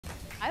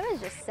I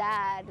was just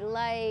sad.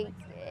 Like,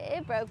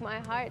 it broke my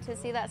heart to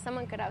see that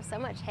someone could have so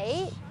much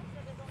hate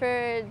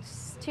for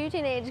just two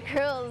teenage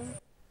girls.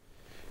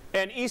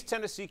 An East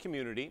Tennessee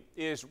community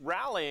is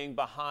rallying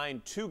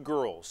behind two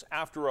girls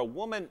after a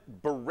woman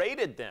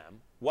berated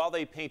them while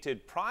they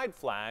painted pride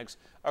flags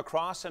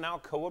across an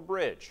Alcoa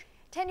bridge.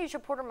 10 News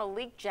reporter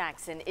Malik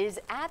Jackson is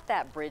at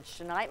that bridge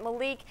tonight.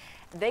 Malik,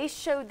 they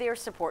showed their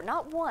support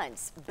not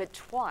once, but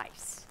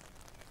twice.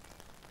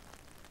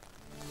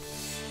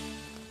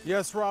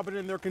 Yes, Robin,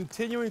 and they're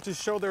continuing to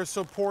show their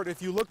support.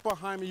 If you look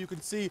behind me, you can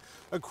see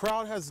a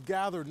crowd has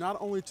gathered not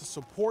only to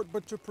support,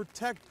 but to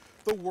protect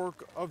the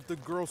work of the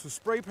girls who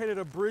spray painted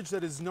a bridge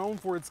that is known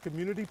for its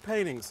community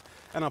paintings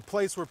and a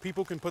place where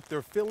people can put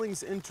their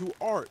feelings into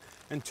art.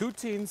 And two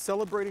teens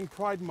celebrating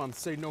Pride Month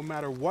say no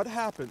matter what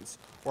happens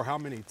or how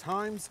many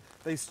times,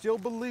 they still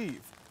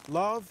believe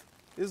love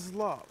is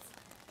love.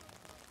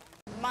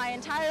 My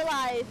entire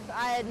life,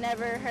 I had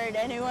never heard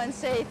anyone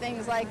say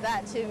things like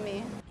that to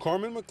me.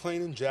 Carmen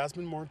McLean and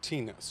Jasmine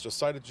Martinez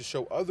decided to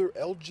show other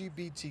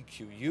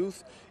LGBTQ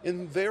youth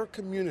in their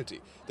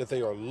community that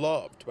they are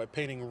loved by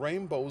painting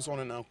rainbows on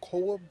an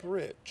Alcoa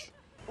bridge.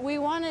 We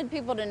wanted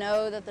people to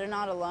know that they're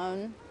not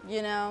alone,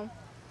 you know,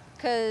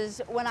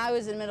 because when I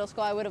was in middle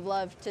school, I would have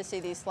loved to see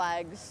these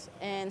flags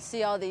and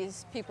see all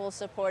these people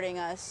supporting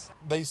us.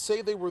 They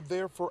say they were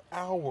there for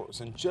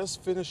hours and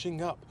just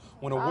finishing up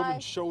when a woman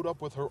showed up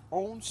with her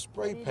own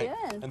spray paint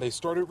and they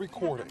started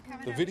recording.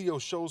 The video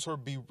shows her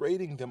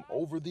berating them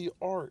over the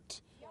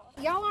art.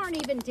 Y'all aren't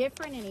even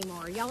different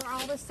anymore. Y'all are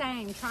all the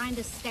same, trying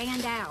to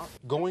stand out.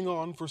 Going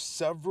on for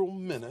several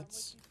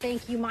minutes.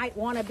 Think you might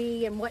want to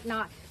be and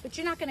whatnot, but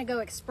you're not going to go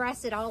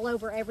express it all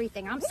over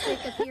everything. I'm sick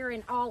of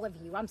hearing all of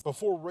you.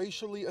 Before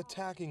racially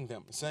attacking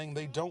them, saying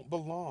they don't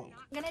belong.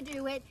 I'm going to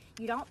do it.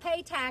 You don't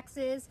pay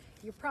taxes.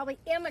 You're probably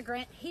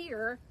immigrant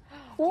here.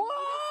 What?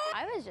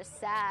 I was just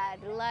sad.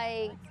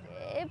 Like,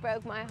 it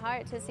broke my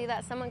heart to see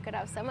that someone could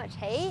have so much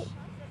hate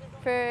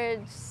for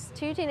just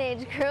two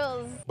teenage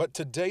girls. But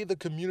today the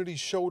community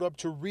showed up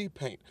to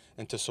repaint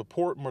and to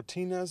support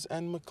Martinez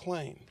and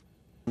McLean.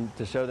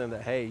 To show them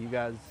that, hey, you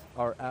guys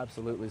are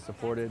absolutely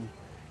supported.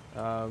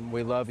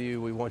 We love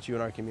you. We want you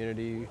in our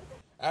community.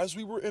 As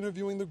we were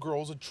interviewing the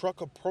girls, a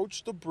truck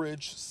approached the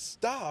bridge,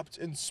 stopped,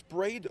 and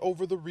sprayed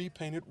over the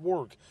repainted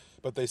work.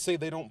 But they say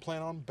they don't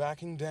plan on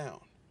backing down.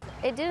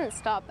 It didn't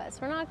stop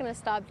us. We're not going to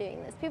stop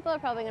doing this. People are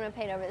probably going to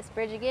paint over this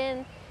bridge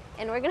again,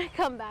 and we're going to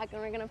come back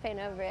and we're going to paint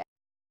over it.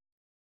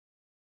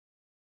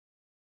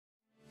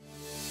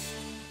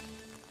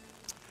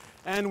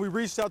 And we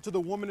reached out to the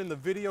woman in the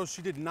video.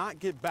 She did not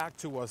get back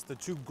to us. The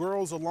two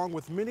girls, along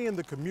with many in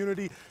the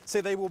community,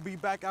 say they will be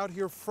back out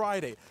here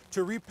Friday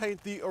to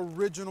repaint the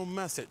original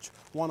message,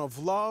 one of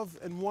love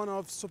and one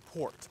of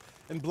support.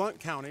 In Blount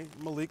County,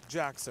 Malik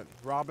Jackson.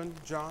 Robin,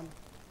 John.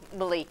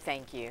 Malik,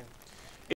 thank you.